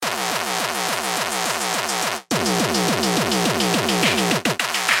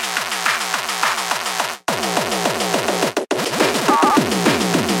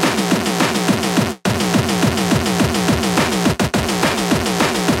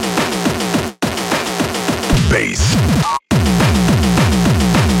bass.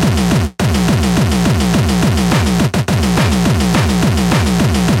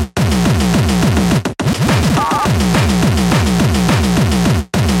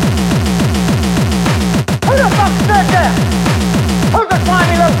 Who the fuck stood there? Who's the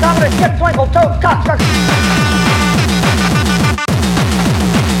slimy little communist shit twinkle toad cocksucker?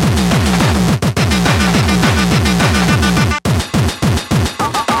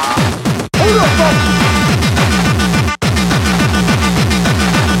 Who the fuck?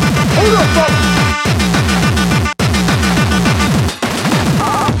 Who the fuck?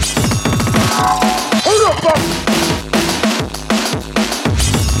 Who the fuck?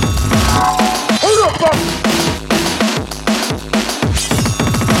 Who the fuck?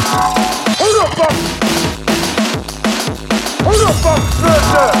 Who the fuck? Who the fuck stood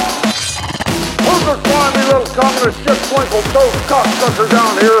there? Who's the slimy little communist shit twinkle toad cocksucker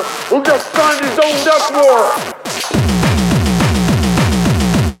down here who just signed his own death warrant?